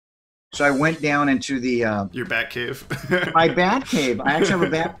So I went down into the your bat cave. my bat cave. I actually have a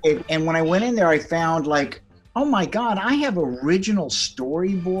bat cave, and when I went in there, I found like, oh my God, I have original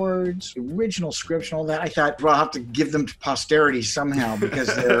storyboards, original scripts and all that. I thought, well, I'll have to give them to posterity somehow because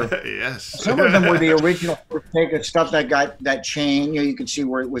they're yes. Some of them were the original take of stuff that got that chain. You can see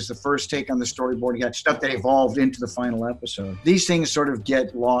where it was the first take on the storyboard. You got stuff that evolved into the final episode. These things sort of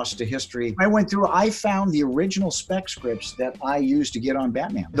get lost to history. I went through, I found the original spec scripts that I used to get on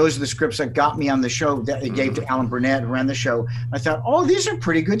Batman. Those are the scripts that got me on the show that they gave to Alan Burnett, who ran the show. I thought, oh, these are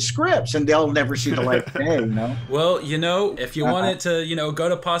pretty good scripts, and they'll never see the light of day, you know? Well, if you want it to, go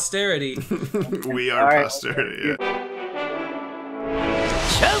to posterity. We are posterity. Yeah.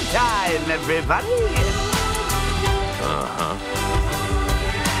 Showtime, everybody!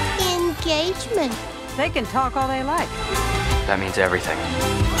 Engagement. They can talk all they like. That means everything.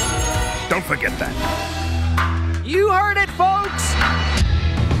 Don't forget that. You heard it, folks!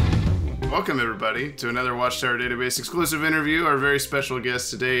 Welcome, everybody, to another Watchtower Database exclusive interview. Our very special guest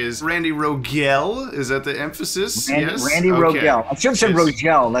today is Randy Rogel. Is that the emphasis? Yes? Randy Rogel. I should have said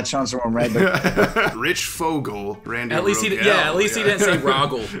Rogel. That sounds wrong, right? But... Rich Fogel, Randy At least Rogel. at least he didn't say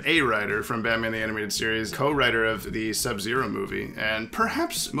Rogel. A writer from Batman the Animated Series, co-writer of the SUBZERO movie, and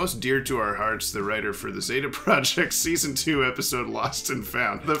perhaps most dear to our hearts, the writer for the Zeta Project Season 2 episode Lost and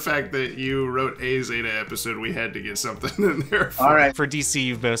Found. The fact that you wrote a Zeta episode, we had to get something in there. All right. For DC,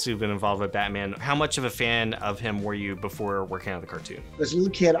 you've mostly been involved with Batman. How much of a fan of him were you before working on the cartoon? As a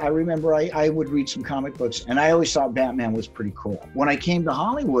little kid, I remember I would read some comic books, and I always thought Batman was pretty cool. When I came to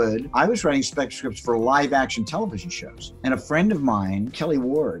Hollywood, I was writing spec scripts for live action television shows. And a friend of mine, Kelly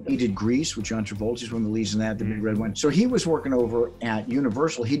Ward, he did Grease with John Travolta. He's one of the leads in that, the big red one. So he was working over at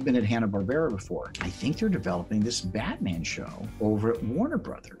Universal. He'd been at Hanna-Barbera before. I think they're developing this Batman show over at Warner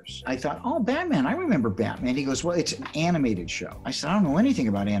Brothers. I thought, oh, Batman, I remember Batman. He goes, well, it's an animated show. I said, I don't know anything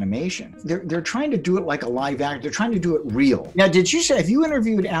about animation. They're trying to do it like a live act. They're trying to do it real. Now, did you say, have you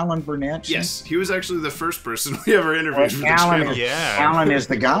interviewed Alan Burnett? Yes, he was actually the first person we ever interviewed for the channel. Alan is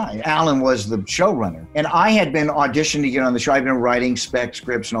the guy. Alan was the showrunner. And I had been auditioning to get on the show. I've been writing spec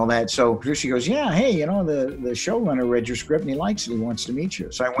scripts and all that. So producer goes, yeah, hey, the showrunner read your script and he likes it. He wants to meet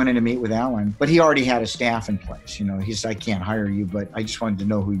you. So I went in to meet with Alan, but he already had a staff in place. He said, I can't hire you, but I just wanted to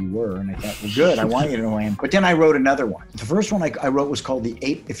know who you were. And I thought, well, good. I want you to know who I am. But then I wrote another one. The first one I wrote was called The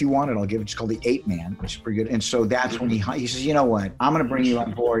Eight. If you want it, I'll give it. It's called The Eight Man, which is pretty good. And so that's when he says, you know what? I'm going to bring you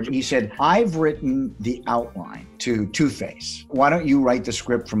on board. He said, I've written the outline to Two-Face. Why don't you write the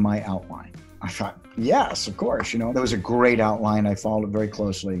script from my outline? I thought, yes, of course. That was a great outline. I followed it very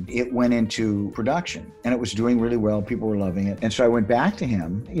closely. It went into production and it was doing really well. People were loving it. And so I went back to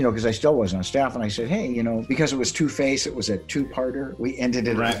him, because I still wasn't on staff. And I said, hey, because it was Two-Face, it was a two-parter. We ended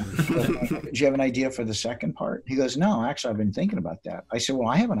it up. Do you have an idea for the second part? He goes, no, actually, I've been thinking about that. I said, well,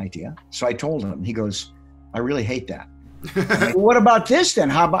 I have an idea. So I told him. He goes, I really hate that. Like, well, what about this then?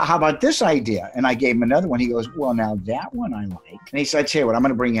 How about this idea? And I gave him another one. He goes, well, now that one I like. And he said, hey, what, I'm going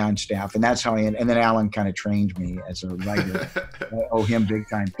to bring you on staff. And that's how and then Alan kind of trained me as a writer. I owe him big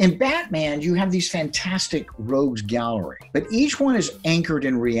time. In Batman, you have these fantastic rogues gallery, but each one is anchored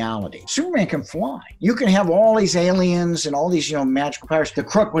in reality. Superman can fly. You can have all these aliens and all these, magical powers. The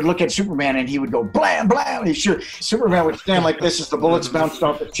Crook would look at Superman and he would go, blam, blam. He shoot. Superman would stand like this as the bullets bounced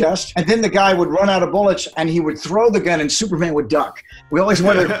off his chest. And then the guy would run out of bullets and he would throw the gun and Superman would duck. We always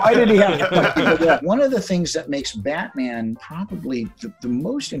wondered, why did he have to duck? One of the things that makes Batman probably the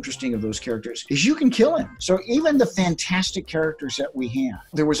most interesting of those characters is you can kill him. So even the fantastic characters that we have,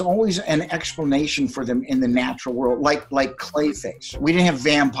 there was always an explanation for them in the natural world, like Clayface. We didn't have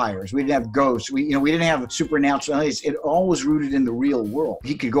vampires. We didn't have ghosts. We didn't have supernatural entities. It all was rooted in the real world.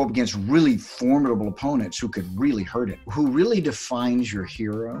 He could go up against really formidable opponents who could really hurt him. Who really defines your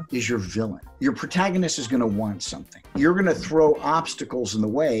hero is your villain. Your protagonist is going to want something. You're going to throw obstacles in the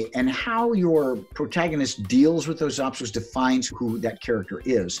way, and how your protagonist deals with those obstacles defines who that character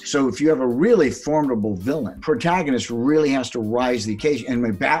is. So if you have a really formidable villain, protagonist really has to rise to the occasion. And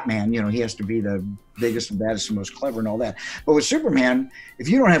with Batman, he has to be the biggest and baddest and most clever and all that. But with Superman, if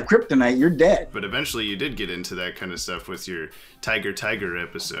you don't have kryptonite, you're dead. But eventually you did get into that kind of stuff with your Tiger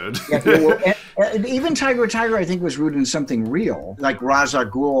episode. Yeah, well, and even Tiger, I think, was rooted in something real. Like Ra's al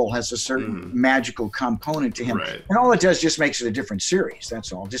Ghul has a certain magical component to him. Right. And all it does just makes it a different series.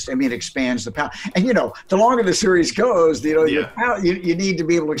 That's all. It expands the power. And, the longer the series goes, you need to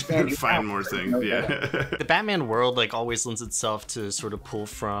be able to expand your Find power. more things, yeah. The Batman world, always lends itself to sort of pull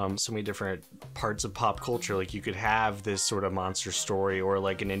from so many different parts parts of pop culture. Like you could have this sort of monster story, or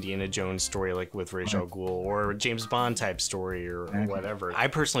like an Indiana Jones story, like with Ra's al Ghul, or a James Bond type story, or whatever. I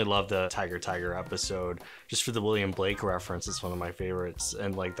personally love the Tiger episode, just for the William Blake reference. It's one of my favorites,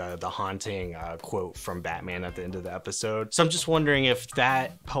 and like the haunting quote from Batman at the end of the episode. So I'm just wondering if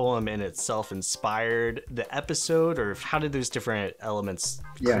that poem in itself inspired the episode, or how did those different elements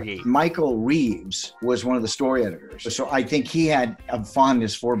create? Michael Reeves was one of the story editors, so I think he had a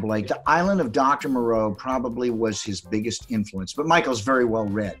fondness for Blake. The Island of Dr. Moreau probably was his biggest influence, but Michael's very well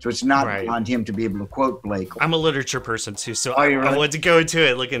read, so it's not beyond him to be able to quote Blake. I'm a literature person too, so I wanted to go into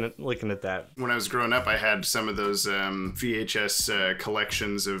it looking at that. When I was growing up, I had some of those VHS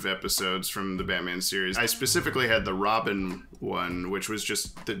collections of episodes from the Batman series. I specifically had the Robin one, which was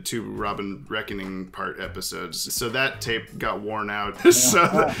just the 2 Robin Reckoning part episodes. So that tape got worn out.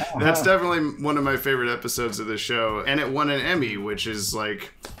 So that's definitely one of my favorite episodes of the show. And it won an Emmy, which is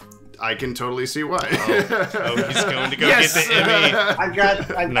like, I can totally see why. He's going to go get the Emmy. I've got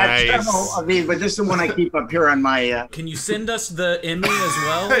several of these, but this is the one I keep up here on my... Can you send us the Emmy as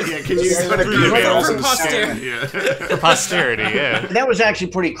well? Yeah, can you put it for posterity? For posterity, yeah. That was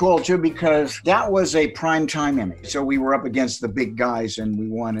actually pretty cool, too, because that was a primetime Emmy. So we were up against the big guys, and we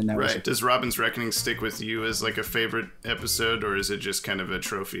won, and that was... Right. Does Robin's Reckoning stick with you as like a favorite episode, or is it just kind of a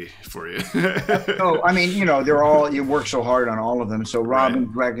trophy for you? Oh, I mean, you know, they're all... You work so hard on all of them, so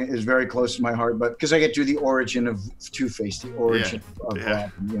Robin's Reckoning is very close to my heart, but because I get to the origin of Two-Face, the origin of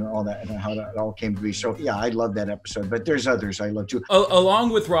Robin, you know, all that, and how that all came to be. So yeah, I love that episode, but there's others I love too.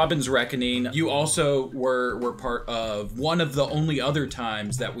 Along with Robin's Reckoning, you also were part of one of the only other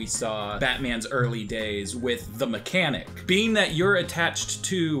times that we saw Batman's early days with the Mechanic. Being that you're attached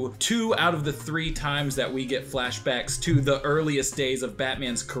to 2 out of the 3 times that we get flashbacks to the earliest days of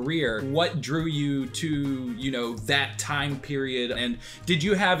Batman's career, what drew you to, you know, that time period? And did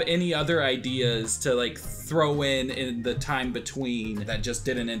you have any other ideas to like throw in the time between that just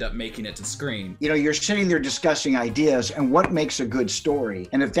didn't end up making it to screen? You know, you're sitting there discussing ideas and what makes a good story.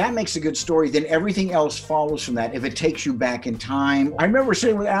 And if that makes a good story, then everything else follows from that if it takes you back in time. I remember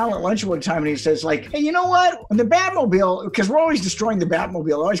sitting with Alan at lunch one time and he says like, hey, you know what? When the Batmobile, because we're always destroying the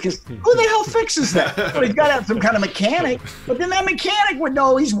Batmobile, always because who the hell fixes that? So he's got to have some kind of mechanic, but then that mechanic would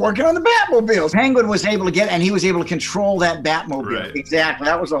know he's working on the Batmobile. Penguin was able to get, and he was able to control that Batmobile. Right. Exactly.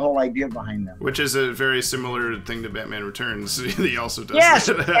 That was the whole idea behind that. Which is a very similar thing to Batman Returns. He also does. Yes,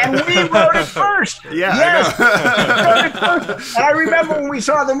 and we wrote it first. Yeah, yes. I know. We wrote it first. And I remember when we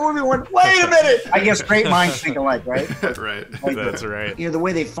saw the movie, we went, wait a minute. I guess great minds think alike, right? Right. Like, that's right. You know, the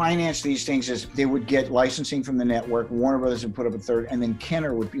way they finance these things is they would get licensing from the network, Warner Brothers would put up a third, and then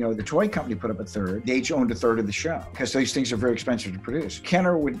Kenner would, you know, the toy company put up a third. They each owned a third of the show because these things are very expensive to produce.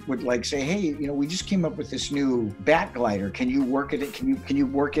 Kenner would like say, hey, you know, we just came up with this new Bat Glider. Can you work it? Can you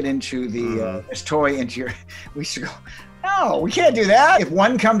work it into the this toy into your? We used to go, no, we can't do that. If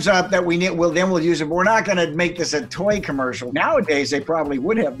one comes up that we need, then we'll use it. But we're not going to make this a toy commercial. Nowadays, they probably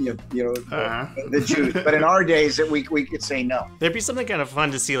would have the the juice. But in our days, that we could say no. There'd be something kind of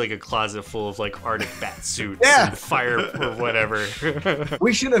fun to see, like a closet full of like Arctic bat suits and fire or whatever.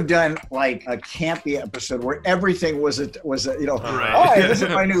 We should have done like a campy episode where everything was a you know, right. Oh, hey, this is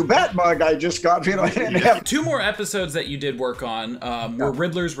my new bat mug I just got. You know, and 2 more episodes that you did work on were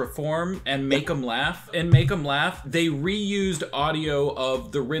Riddler's Reform and Make 'em Laugh. In Make 'em Laugh, they reused audio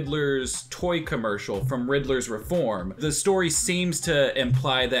of the Riddler's toy commercial from Riddler's Reform. The story seems to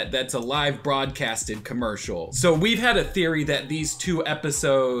imply that that's a live broadcasted commercial. So we've had a theory that these 2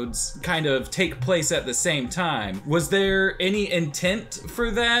 episodes kind of take place at the same time. Was there any intent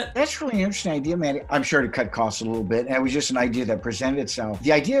for that? That's really an interesting idea, man. I'm sure to cut costs a little bit. And it was just an idea that presented itself.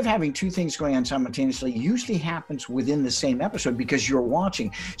 The idea of having 2 things going on simultaneously usually happens within the same episode because you're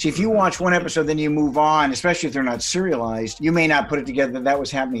watching. See, if you watch one episode, then you move on, especially if they're not serialized, you may not put it together that was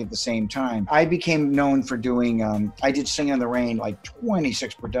happening at the same time. I became known for doing, I did Singing in the Rain, like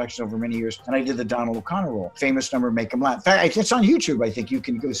 26 productions over many years, and I did the Donald O'Connor role, famous number, Make 'em Laugh. In fact, it's on YouTube, I think you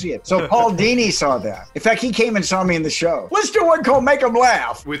can go see it. So Paul Dini saw that. In fact, he came and saw me in the show. Let's do one called Make 'em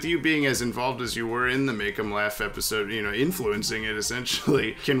Laugh. With you being as involved as you were in the Make 'em Laugh episode, you know, influencing it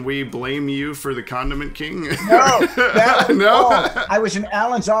essentially, can we blame you for the Condiment King? No, that was no. Paul. I was in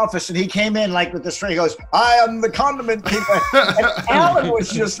Alan's office and he came in like with this, he goes, I am the Condiment even came back. And Alan was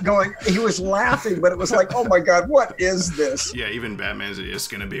just going, he was laughing, but it was like, oh my God, what is this? Yeah, even Batman's it's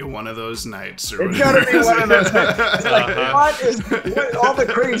going to be one of those nights. It's got to be one of those nights. It's like, what, all the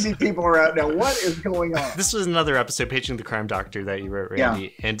crazy people are out now. What is going on? This was another episode, Paging the Crime Doctor, that you wrote,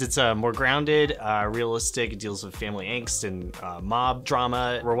 Randy. Yeah. And it's more grounded, realistic. It deals with family angst and mob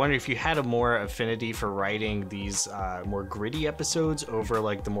drama. We're wondering if you had a more affinity for writing these more gritty episodes over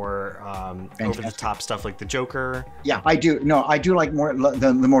like the more over the top stuff like the Joker. Yeah, I do. No, I do like more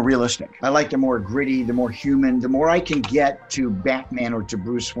the more realistic. I like the more gritty, the more human. The more I can get to Batman or to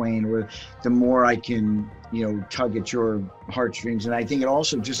Bruce Wayne, or the more I can, tug at your heartstrings. And I think it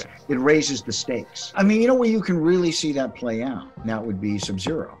also just, it raises the stakes. I mean, where you can really see that play out, that would be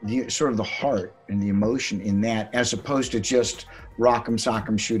Sub-Zero. Sort of the heart and the emotion in that, as opposed to just rock 'em, sock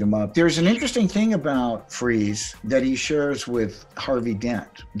 'em, shoot 'em up. There's an interesting thing about Freeze that he shares with Harvey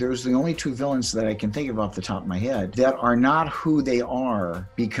Dent. There's the only two villains that I can think of off the top of my head that are not who they are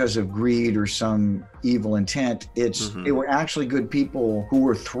because of greed or some evil intent. They were actually good people who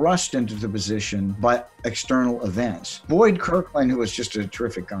were thrust into the position by external events. Boyd Kirkland, who was just a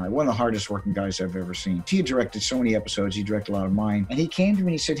terrific guy, one of the hardest working guys I've ever seen. He had directed so many episodes, he directed a lot of mine. And he came to me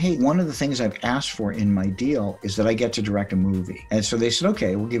and he said, hey, one of the things I've asked for in my deal is that I get to direct a movie. And so they said,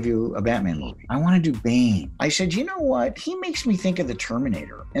 okay, we'll give you a Batman movie. I want to do Bane. I said, you know what? He makes me think of the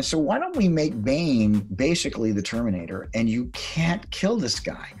Terminator. And so why don't we make Bane basically the Terminator, and you can't kill this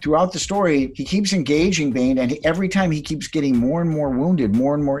guy. Throughout the story, he keeps engaging Bane, and every time he keeps getting more and more wounded,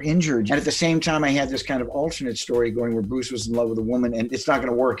 more and more injured. And at the same time, I had this kind of alternate story going where Bruce was in love with a woman, and it's not going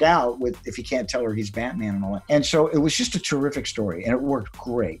to work out if he can't tell her he's Batman and all that. And so it was just a terrific story, and it worked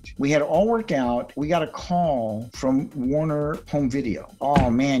great. We had it all worked out. We got a call from Warner Home Video. Oh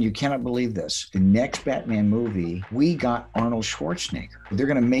man, you cannot believe this. The next Batman movie, we got Arnold Schwarzenegger. They're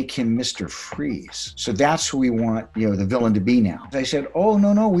going to make him Mr. Freeze. So that's who we want, the villain to be now. I said, oh,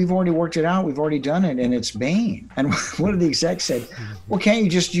 no, we've already worked it out. We've already done it, and it's Bane. And one of the execs said, well, can't you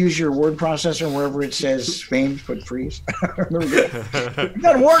just use your word processor wherever it says Bane, put Freeze? It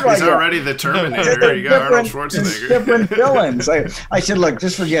doesn't work like that. He's already the Terminator. You got Arnold Schwarzenegger. Different villains. I said, look,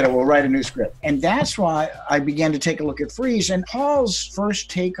 just forget it. We'll write a new script. And that's why I began to take a look at Freeze. And Paul's first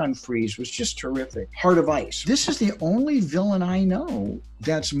take on Freeze was just terrific. Heart of Ice. This is the only villain I know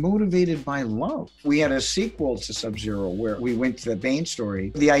that's motivated by love. We had a sequel to Sub-Zero where we went to the Bane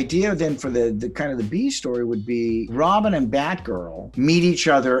story. The idea then for the kind of the B story would be Robin and Batgirl meet each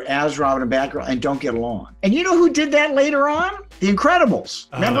other as Robin and Batgirl and don't get along. And you know who did that later on? The Incredibles.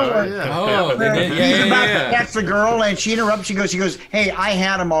 Remember? That's the girl, and she interrupts. She goes, hey, I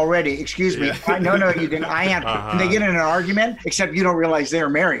had him already. Excuse me. No, you didn't. I had him. And they get in an argument, except you don't realize they're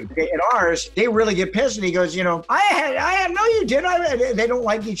married. In ours, they really get pissed, and he goes, I had, no, you didn't. They don't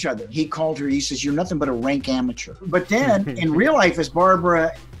like each other. He called her, he says, you're nothing but a rank amateur. But then in real life, as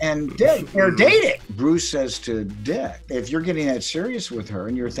Barbara and Dick, they're dating. Bruce says to Dick, if you're getting that serious with her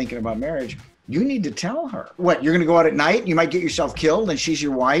and you're thinking about marriage, you need to tell her. What, you're going to go out at night? You might get yourself killed, and she's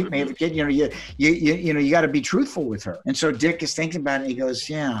your wife. Maybe kid. You got to be truthful with her. And so Dick is thinking about it. And he goes,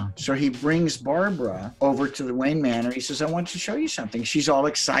 yeah. So he brings Barbara over to the Wayne Manor. He says, I want to show you something. She's all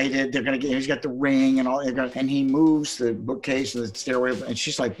excited. He's got the ring and all. And he moves the bookcase and the stairway, and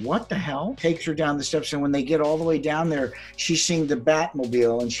she's like, what the hell? Takes her down the steps, and when they get all the way down there, she's seeing the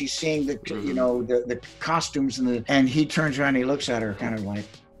Batmobile, and she's seeing the the costumes and he turns around and he looks at her kind of like,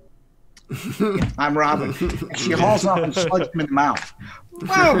 I'm Robin. And she hauls off and slugs him in the mouth.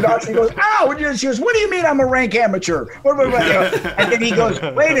 Oh, God. She goes, ow. She goes, what do you mean I'm a rank amateur? And then he goes,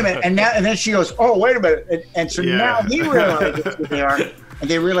 wait a minute. And then she goes, oh, wait a minute. And so now he realizes who they are. And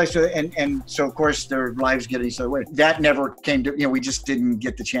they realized, and so of course their lives get each other way. That never came to, we just didn't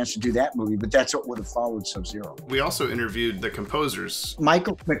get the chance to do that movie, but that's what would have followed Sub-Zero. We also interviewed the composers.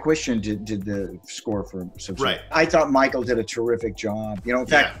 Michael McQuistion did the score for Sub-Zero. Right. I thought Michael did a terrific job. In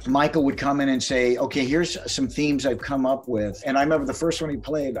fact, Michael would come in and say, okay, here's some themes I've come up with. And I remember the first one he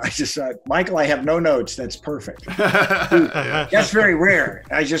played, I just thought, Michael, I have no notes. That's perfect. That's very rare.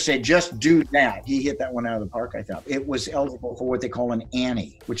 I just say, just do that. He hit that one out of the park, I thought. It was eligible for what they call an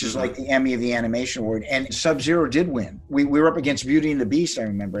Annie, which is like the Emmy of the Animation Award, and Sub-Zero did win. We were up against Beauty and the Beast, I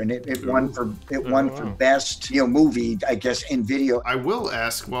remember, and it won for best movie, I guess, in video. I will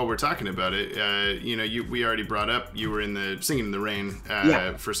ask while we're talking about it. We already brought up you were in the Singing in the Rain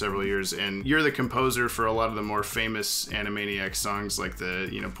for several years, and you're the composer for a lot of the more famous Animaniacs songs, like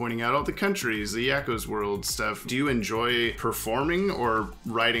the pointing out all the countries, the Yakko's World stuff. Do you enjoy performing or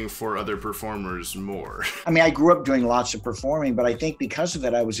writing for other performers more? I mean, I grew up doing lots of performing, but I think because because of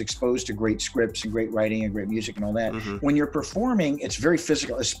that, I was exposed to great scripts and great writing and great music and all that. When you're performing, it's very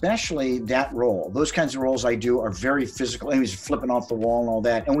physical, especially that role. Those kinds of roles I do are very physical. He's flipping off the wall and all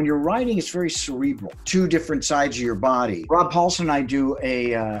that. And when you're writing, it's very cerebral. Two different sides of your body. Rob Paulson and I do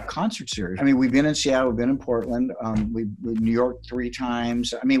a concert series. I mean, we've been in Seattle, we've been in Portland, we've been in New York 3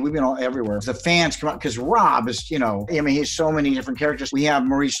 times. I mean, we've been all everywhere. The fans come out because Rob is, you know, I mean, he's so many different characters. We have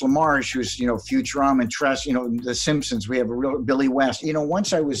Maurice LaMarche, who's, you know, Futurama and Tress, you know, The Simpsons. We have a real Billy West. You know,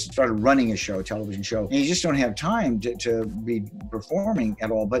 once I started running a television show, and you just don't have time to be performing at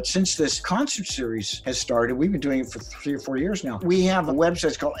all. But since this concert series has started, we've been doing it for 3 or 4 years now. We have a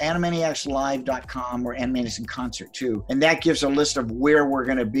website called animaniacslive.com or Animaniacs in Concert too. And that gives a list of where we're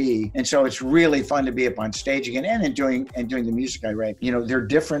going to be. And so it's really fun to be up on stage again and doing the music I write. You know, they're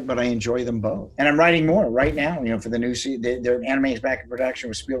different, but I enjoy them both. And I'm writing more right now, you know, for the new season. The Animaniacs back in production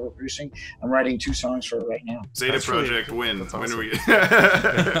with Spielberg producing. I'm writing 2 songs for it right now. Zeta Project when? Awesome. When are we?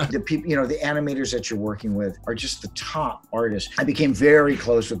 The people, you know, the animators that you're working with are just the top artists. I became very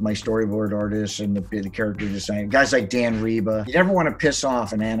close with my storyboard artists and the character design guys like Dan Reba. You never want to piss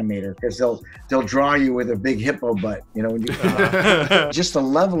off an animator because they'll draw you with a big hippo butt. You know, when you, just the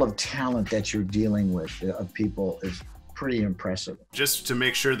level of talent that you're dealing with of people is pretty impressive. Just to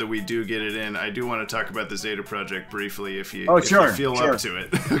make sure that we do get it in, I do want to talk about the Zeta Project briefly if you, sure, you feel up to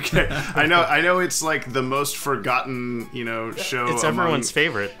it. Okay. I know it's like the most forgotten, you know, show. It's everyone's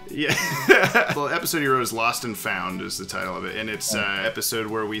favorite. Yeah. The episode you wrote is Lost and Found is the title of it. And it's an episode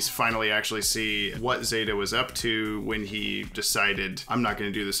where we finally actually see what Zeta was up to when he decided, I'm not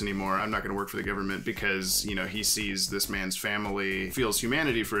going to do this anymore. I'm not going to work for the government because, you know, he sees this man's family, feels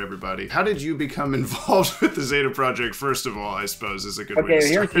humanity for everybody. How did you become involved with the Zeta Project first of all, I suppose, is a good way to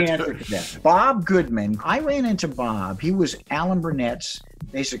start. Okay, here's the answer to that. Bob Goodman, I ran into Bob. He was Alan Burnett's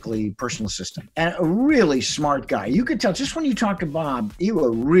basically personal assistant and a really smart guy. You could tell just when you talk to Bob, he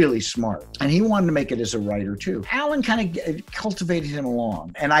was really smart and he wanted to make it as a writer too. Alan kind of cultivated him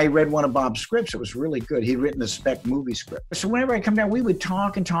along and I read one of Bob's scripts. It was really good. He'd written the spec movie script. So whenever I come down, we would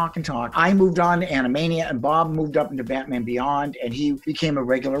talk and talk and talk. I moved on to Animania and Bob moved up into Batman Beyond and he became a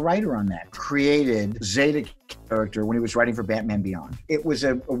regular writer on that. Created Zeta character when he was writing for Batman Beyond. It was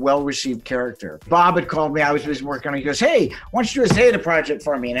a well-received character. Bob had called me. I was busy working on it. He goes, hey, why don't you do a Zeta Project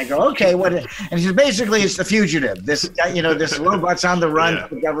for me? And I go, okay, what? And he says, basically, it's The Fugitive. This, you know, this robot's on the run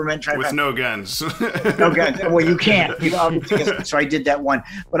for the government. With no guns. No guns. Well, you can't. You know, so I did that one.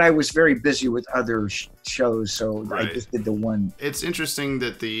 But I was very busy with other shows, so I just did the one. It's interesting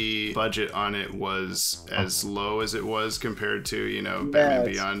that the budget on it was as low as it was compared to, you know, Batman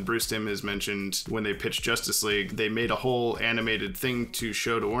Beyond. Bruce Timm has mentioned when they pitched Justice League, they made a whole animated thing to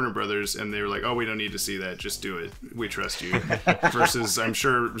show to Warner Brothers, and they were like, oh, we don't need to see that. Just do it. We trust you. Versus, I'm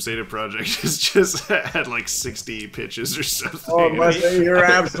sure Zeta Project has just had like 60 pitches or something. Oh, you're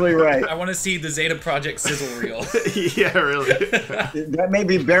absolutely right. I want to see the Zeta Project sizzle reel. Yeah, really. That may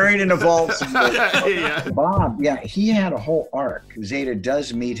be buried in a vault somewhere. Yeah. Bob, he had a whole arc. Zeta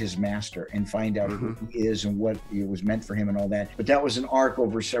does meet his master and find out who he is and what it was meant for him and all that. But that was an arc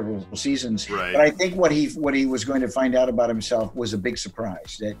over several seasons. Right. But I think what he was going to find out about himself was a big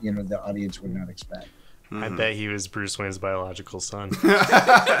surprise that, you know, the audience would not expect. I bet he was Bruce Wayne's biological son.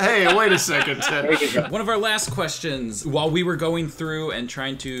 Hey, wait a second, Ted. One of our last questions, while we were going through and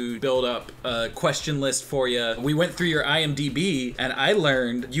trying to build up a question list for you, we went through your IMDb, and I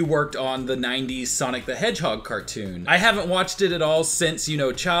learned you worked on the 90s Sonic the Hedgehog cartoon. I haven't watched it at all since, you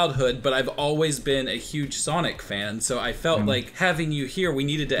know, childhood, but I've always been a huge Sonic fan, so I felt like having you here, we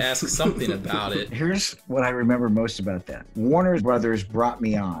needed to ask something about it. Here's what I remember most about that. Warner Brothers brought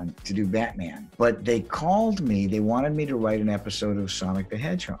me on to do Batman, but they called me. They wanted me to write an episode of Sonic the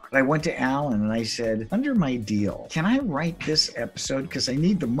Hedgehog. I went to Alan and I said, under my deal, can I write this episode? Because I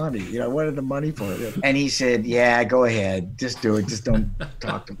need the money. You know, I wanted the money for it. And he said, yeah, go ahead. Just do it. Just don't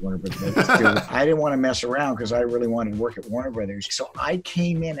talk to Warner Brothers. Just do it. I didn't want to mess around because I really wanted to work at Warner Brothers. So I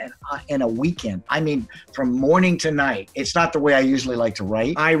came in and in a weekend, I mean, from morning to night. It's not the way I usually like to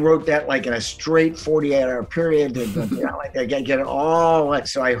write. I wrote that like in a straight 48-hour period. And, you know, like I got to get it all.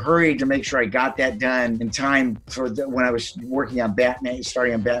 So I hurried to make sure I got that done in time for when I was working on Batman,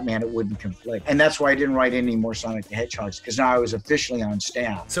 starting on Batman, it wouldn't conflict. And that's why I didn't write any more Sonic the Hedgehogs, because now I was officially on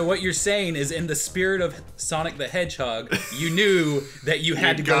staff. So what you're saying is, in the spirit of Sonic the Hedgehog, you knew that you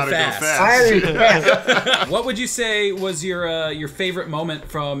had to go fast. What would you say was your favorite moment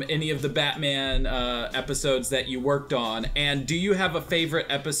from any of the Batman episodes that you worked on? And do you have a favorite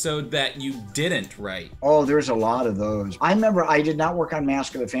episode that you didn't write? Oh, there's a lot of those. I remember I did not work on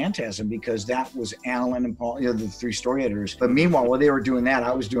Mask of the Phantasm because that was Alan Alan and Paul, the 3 story editors. But meanwhile, while they were doing that,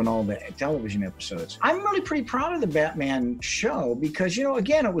 I was doing all the television episodes. I'm really pretty proud of the Batman show because,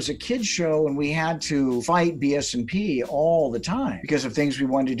 again, it was a kid's show and we had to fight BS&P all the time because of things we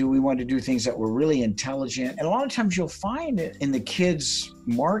wanted to do. We wanted to do things that were really intelligent. And a lot of times you'll find it in the kids'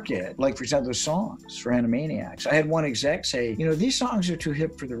 market, like for example, the songs for Animaniacs. I had one exec say, these songs are too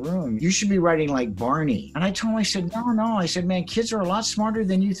hip for the room. You should be writing like Barney. And I told him, I said, no. I said, man, kids are a lot smarter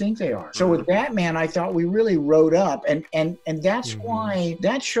than you think they are. So with Batman, I thought we really wrote up, and that's why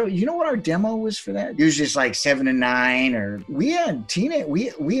that show. You know what our demo was for that? Usually it's like 7 and 9, or we had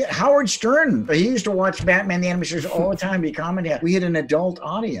we Howard Stern. He used to watch Batman the Animated Series all the time. He commented. We had an adult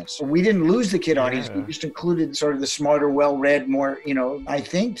audience. We didn't lose the kid audience. We just included sort of the smarter, well-read, more. I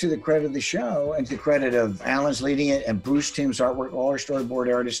think to the credit of the show and to the credit of Alan's leading it and Bruce Timm's artwork, all our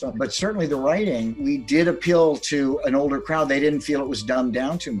storyboard artists stuff, but certainly the writing, we did appeal to an older crowd. They didn't feel it was dumbed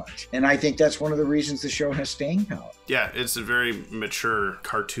down too much. And I think that's one of the reasons the show has staying power. Yeah, it's a very mature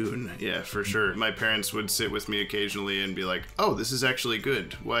cartoon. Yeah, for sure. My parents would sit with me occasionally and be like, oh, this is actually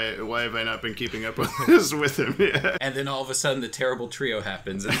good. Why have I not been keeping up with this with him? Yeah. And then all of a sudden the terrible trio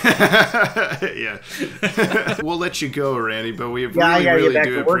happens. Yeah. We'll let you go, Randy, but we really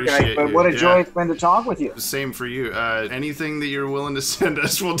do appreciate you. But what a joy it's been to talk with you. Same for you. Anything that you're willing to send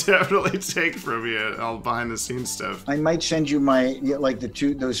us, we'll definitely take from you. All behind the scenes stuff. I might send you my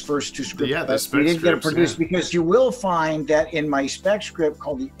those first 2 scripts. Yeah, the spec we didn't get it scripts, produced because you will find that in my spec script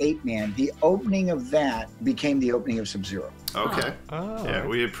called The Ape Man, the opening of that became the opening of SUBZERO. Okay. Oh. Yeah,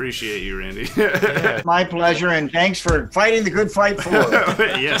 we appreciate you, Randy. My pleasure, and thanks for fighting the good fight for us.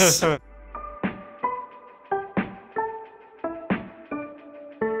 Yes.